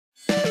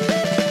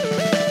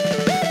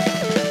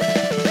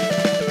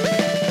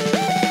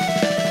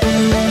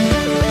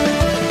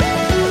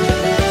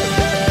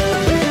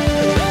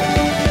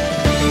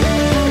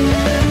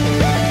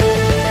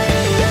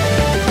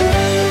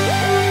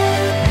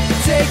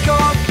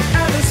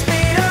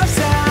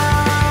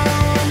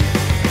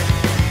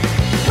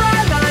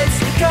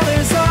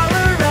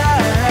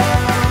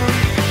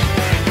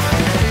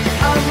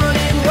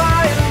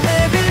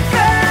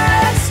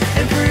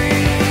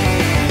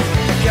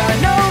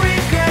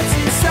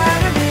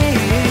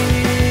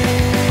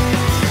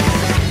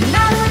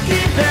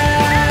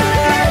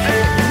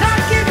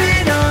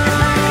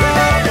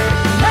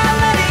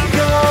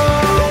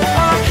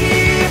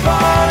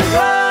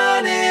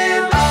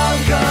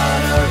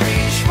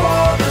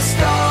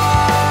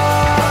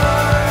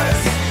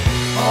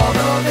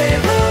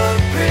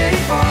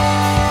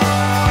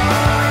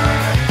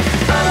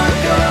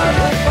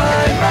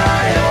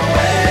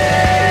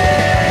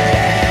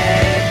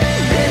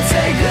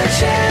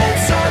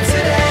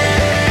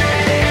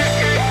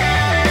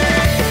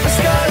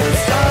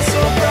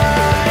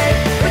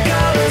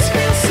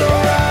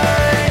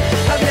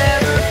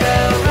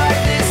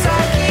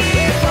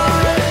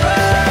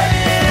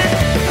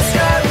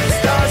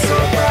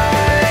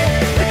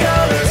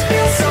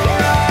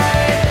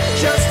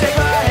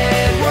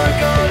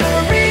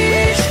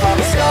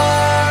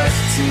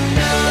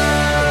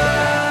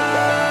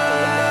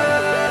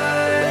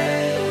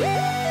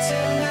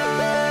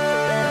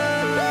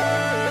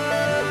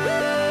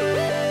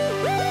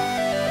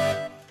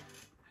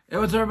Hey,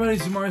 what's up, everybody?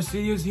 Sumaru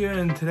Studios here,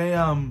 and today,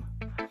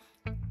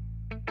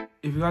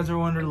 if you guys are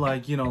wondering,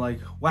 like,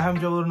 why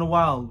haven't you uploaded in a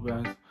while,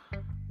 guys?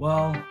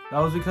 Well, that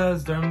was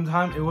because during the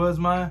time it was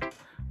my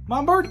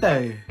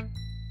birthday,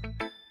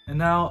 and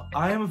now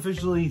I am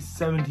officially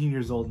 17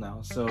 years old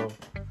now. So,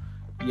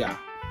 yeah.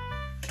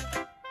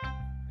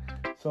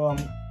 So,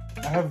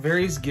 I have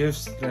various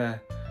gifts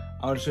that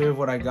I'll show you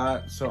what I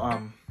got. So,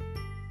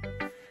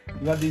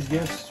 we got these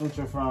gifts, which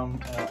are from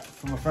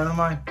a friend of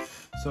mine.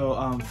 So,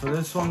 for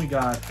this one, we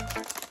got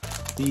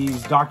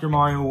these Dr.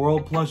 Mario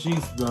World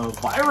plushies, the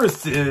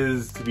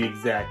viruses, to be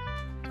exact.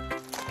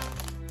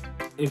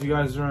 If you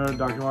guys remember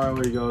Dr. Mario,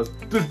 where he goes,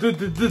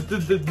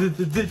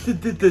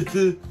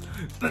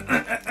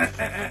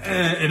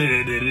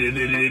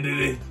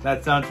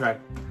 that soundtrack.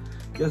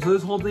 Yeah, so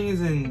this whole thing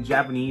is in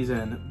Japanese,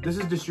 and this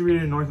is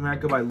distributed in North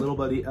America by Little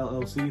Buddy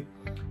LLC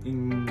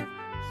in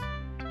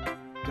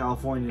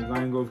California,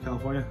 Garden Grove,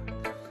 California.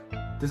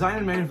 Designed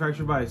and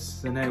manufactured by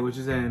Sene, which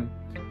is in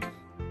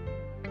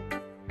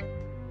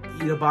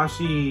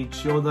Itabashi,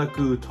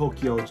 Chiyodaku,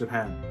 Tokyo,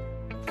 Japan.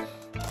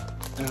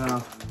 And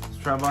let's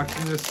try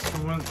unboxing this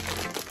one.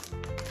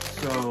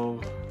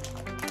 So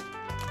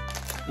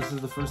this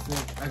is the first thing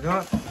I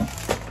got.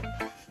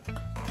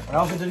 I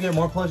also did get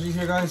more plushies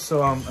here, guys.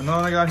 So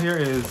another I got here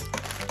is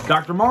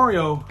Dr.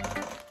 Mario,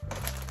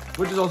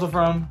 which is also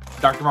from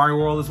Dr. Mario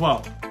World as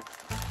well.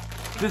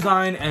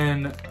 Designed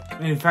and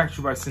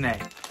manufactured by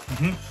Sene.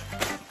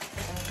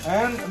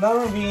 And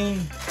another being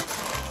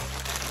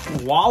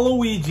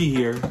Waluigi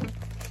here.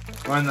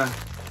 When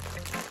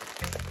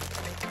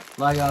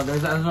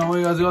there's no way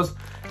he goes,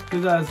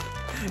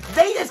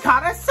 they just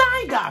caught a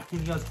Psyduck.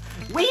 And he goes,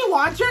 we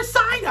want your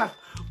Psyduck.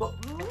 Well,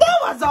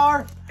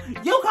 Bulbasaur,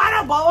 you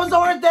got a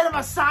Bulbasaur instead of a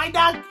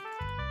Psyduck?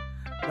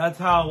 That's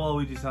how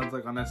Waluigi sounds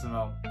like on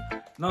SML.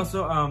 And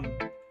also, I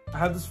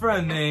have this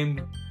friend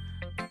named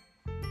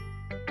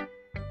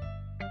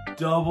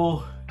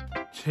Double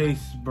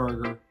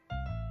Chaseburger.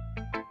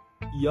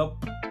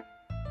 Yup.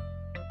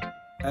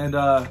 And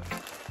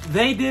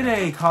they did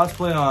a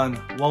cosplay on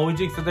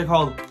Waluigi, except they're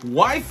called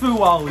Waifu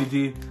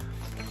Waluigi,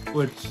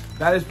 which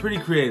that is pretty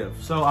creative.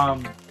 So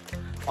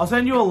I'll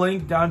send you a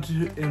link down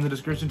in the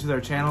description to their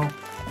channel.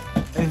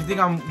 And if you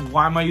think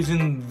why am I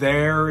using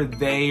their,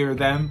 they, or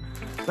them?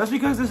 That's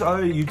because this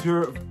other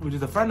YouTuber, which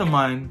is a friend of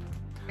mine,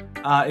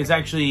 is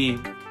actually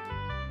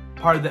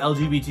part of the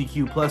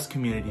LGBTQ+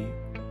 community.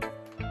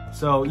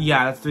 So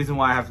yeah, that's the reason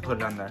why I have to put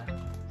it on there.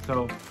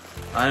 So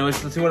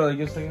anyways, let's see what other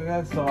gifts I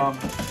got. So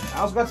I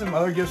also got some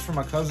other gifts from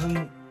my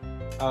cousin.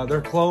 They're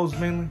clothes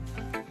mainly.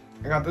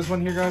 I got this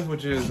one here, guys,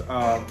 which is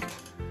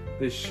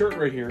this shirt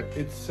right here.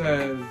 It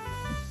says,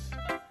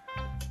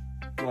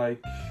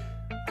 like,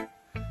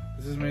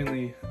 this is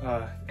mainly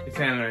it's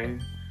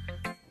anime.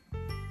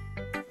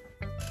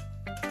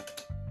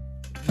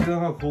 You know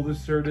how cool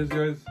this shirt is,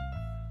 guys?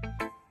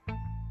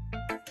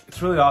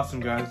 It's really awesome,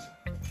 guys.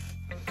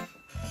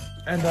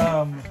 And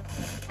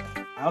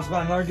I also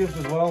got another gift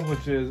as well,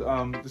 which is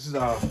this is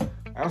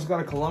I also got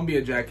a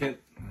Columbia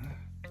jacket.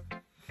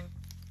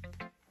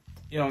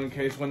 You know, in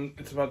case when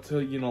it's about to,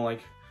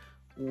 like,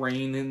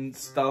 rain and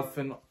stuff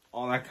and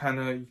all that kind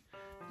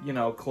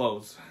of,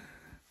 clothes.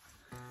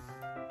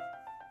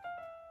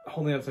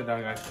 Holding it upside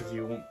down, guys, because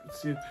you won't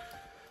see it.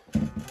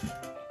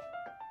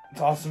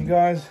 It's awesome,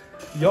 guys.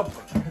 Yup.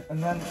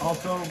 And then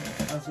also, I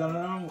got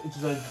another one, which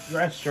is a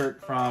dress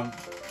shirt from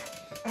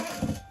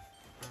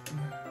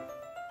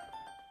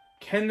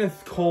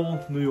Kenneth Cole,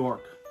 New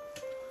York.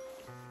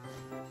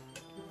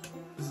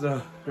 This is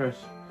a dress.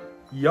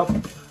 Yup.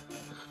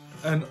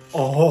 And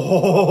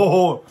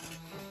oh,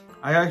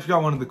 I actually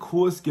got one of the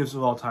coolest gifts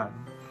of all time.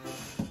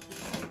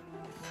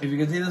 If you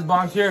can see this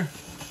box here,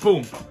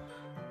 boom.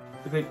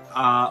 Okay,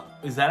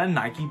 is that a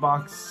Nike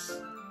box?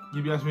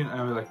 You'd be asking me,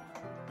 and I'd be like,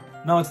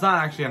 no, it's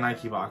not actually a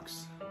Nike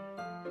box.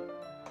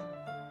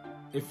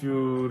 If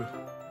you'd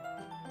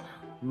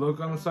look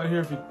on the side here,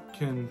 if you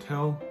can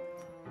tell,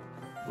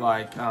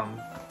 like, I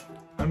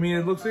mean,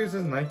 it looks like it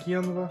says Nike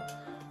on the box,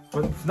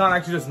 but it's not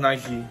actually just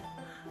Nike.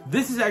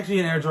 This is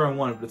actually an Air Jordan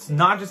 1, but it's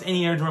not just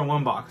any Air Jordan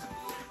 1 box.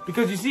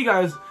 Because you see,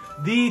 guys,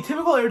 the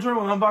typical Air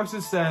Jordan 1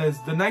 boxes says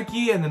the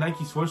Nike and the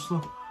Nike swoosh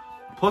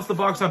plus the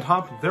box on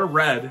top, they're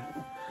red.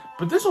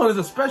 But this one is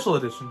a special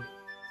edition.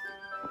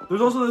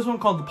 There's also this one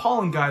called the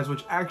Pollen Guys,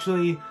 which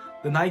actually,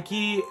 the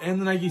Nike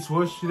and the Nike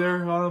swoosh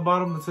there on the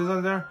bottom that says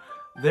on there,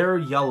 they're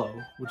yellow,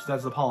 which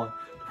that's the pollen.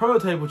 The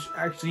prototype, which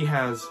actually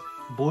has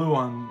blue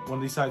on one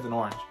of these sides and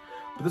orange.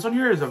 But this one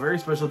here is a very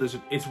special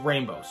edition. It's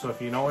rainbow. So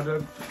if you know what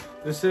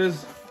this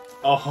is,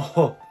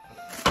 oh,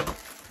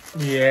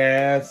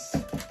 yes,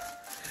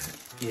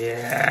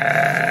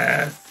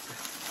 yes,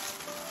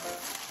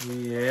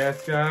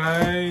 yes,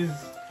 guys.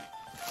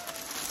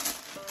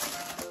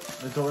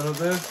 Let's open up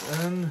this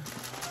and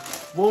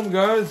boom,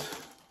 guys.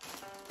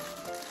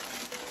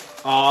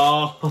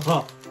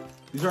 Oh,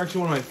 these are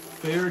actually one of my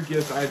favorite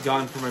gifts I had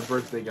gotten for my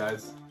birthday,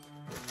 guys.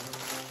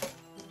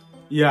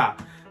 Yeah,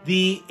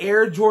 the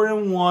Air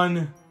Jordan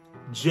 1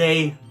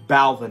 J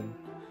Balvin.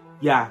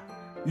 Yeah,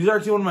 these are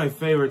actually one of my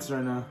favorites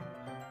right now.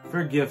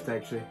 For a gift,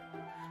 actually.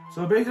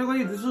 So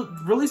basically, this was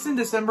released in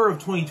December of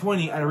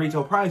 2020 at a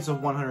retail price of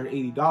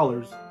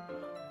 $180.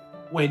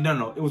 Wait,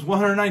 no, it was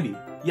 $190.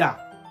 Yeah.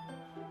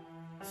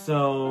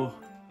 So,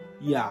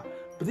 yeah.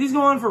 But these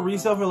go on for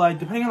resale for, like,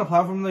 depending on the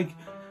platform, like,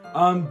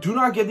 do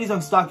not get these on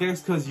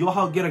StockX because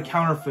you'll get a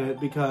counterfeit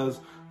because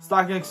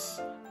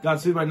StockX got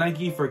sued by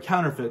Nike for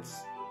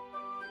counterfeits.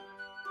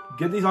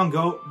 Get these on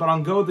Go, but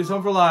on Go, they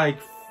sell for, like,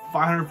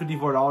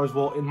 $554,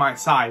 well, in my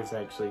size,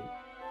 actually.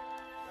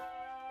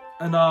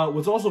 And,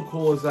 what's also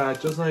cool is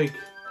that, just like,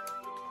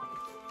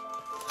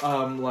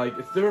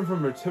 it's different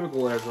from your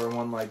typical Air Jordan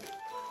 1,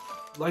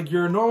 like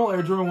your normal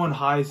Air Jordan 1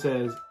 high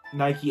says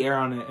Nike Air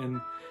on it, and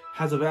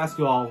has a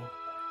basketball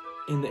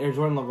in the Air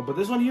Jordan logo. But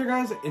this one here,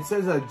 guys, it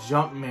says a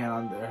Jumpman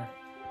on there.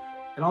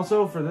 And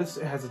also, for this,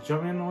 it has a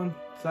Jumpman on one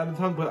side of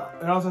the tongue, but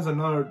it also has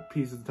another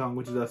piece of the tongue,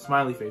 which is a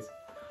smiley face.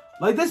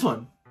 Like this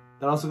one.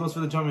 That also goes for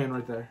the Jumpman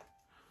right there.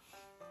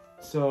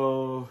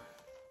 So,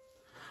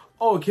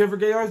 oh, can't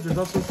forget, guys, there's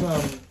also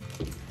some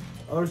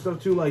other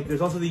stuff too. Like,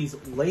 there's also these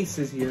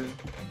laces here.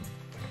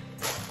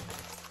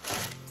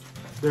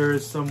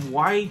 There's some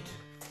white,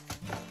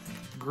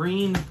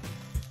 green,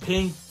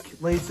 pink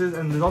laces,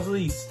 and there's also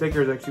these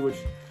stickers, actually, which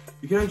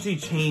you can actually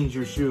change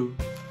your shoe.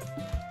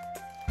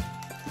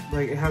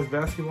 Like, it has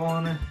basketball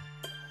on it.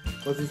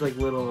 Plus these, like,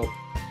 little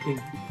pink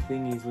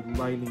thingies with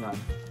lightning on it.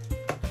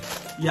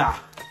 Yeah.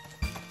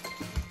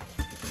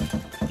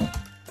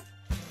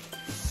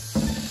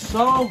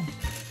 So,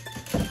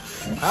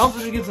 I also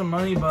should get some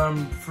money, but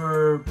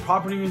for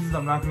property reasons,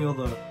 I'm not going to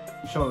be able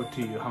to show it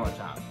to you how much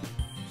I have.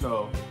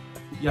 So,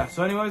 yeah.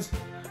 So anyways,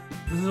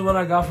 this is what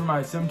I got for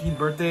my 17th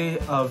birthday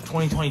of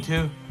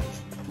 2022.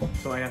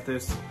 So I got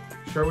this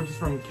shirt, which is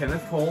from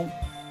Kenneth Cole.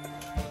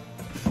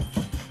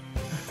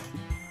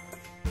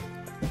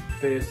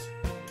 This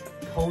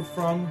coat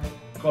from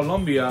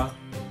Colombia.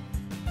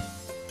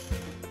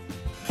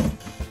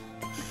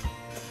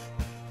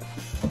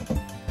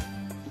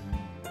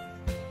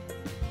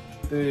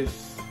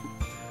 This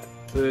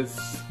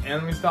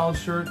anime style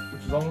shirt,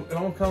 which is almost, it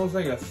almost kind of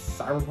looks like a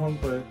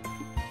cyberpunk, but it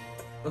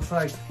looks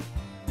like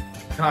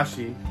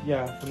Kakashi.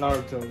 Yeah, from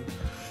Naruto.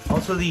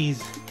 Also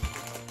these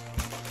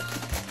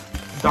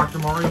Dr.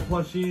 Mario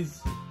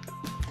plushies,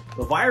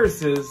 the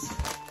viruses,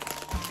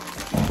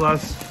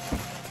 plus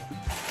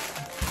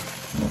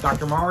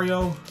Dr.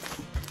 Mario,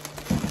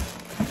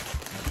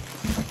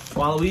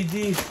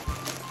 Waluigi,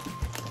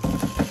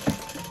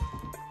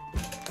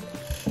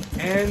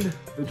 and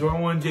the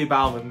Jordan 1 J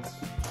Balvins.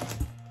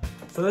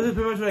 So this is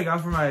pretty much what I got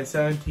for my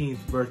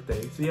 17th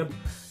birthday. So yep.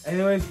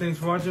 Anyways, thanks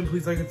for watching.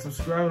 Please like and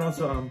subscribe. And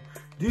also,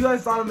 do you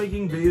guys thought of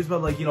making videos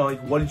about, like, you know,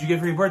 like, what did you get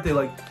for your birthday?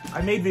 Like,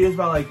 I made videos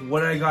about, like,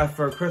 what I got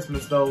for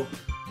Christmas, though.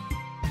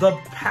 The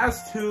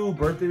past two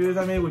birthday videos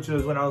I made, which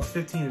was when I was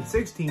 15 and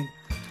 16,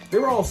 they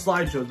were all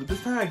slideshows. But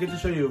this time I get to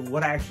show you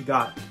what I actually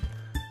got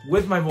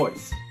with my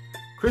voice.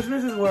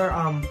 Christmas is where,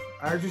 I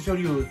actually showed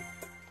you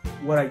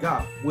what I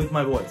got with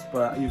my voice,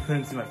 but you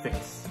couldn't see my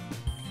face.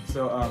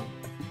 So,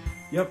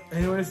 yep.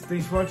 Anyways,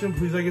 thanks for watching.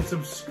 Please like and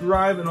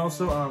subscribe. And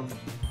also,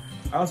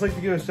 I also like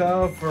to give a shout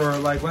out for,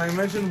 like, when I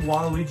mentioned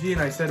Waluigi and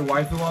I said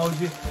waifu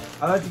Waluigi,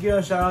 I'd like to give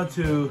a shout out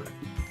to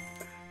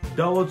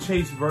Double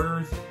Chase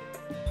Burgers.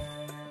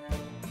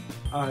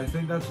 I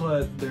think that's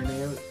what their name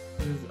is.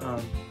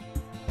 I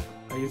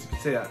guess you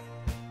could say that.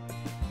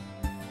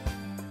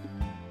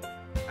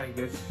 I guess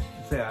you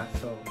could say that.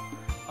 So,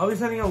 I'll be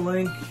sending a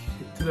link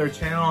to their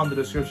channel in the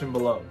description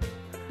below.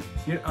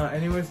 So,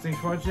 anyways, thanks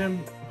for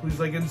watching. Please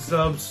like and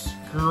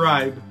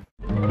subscribe.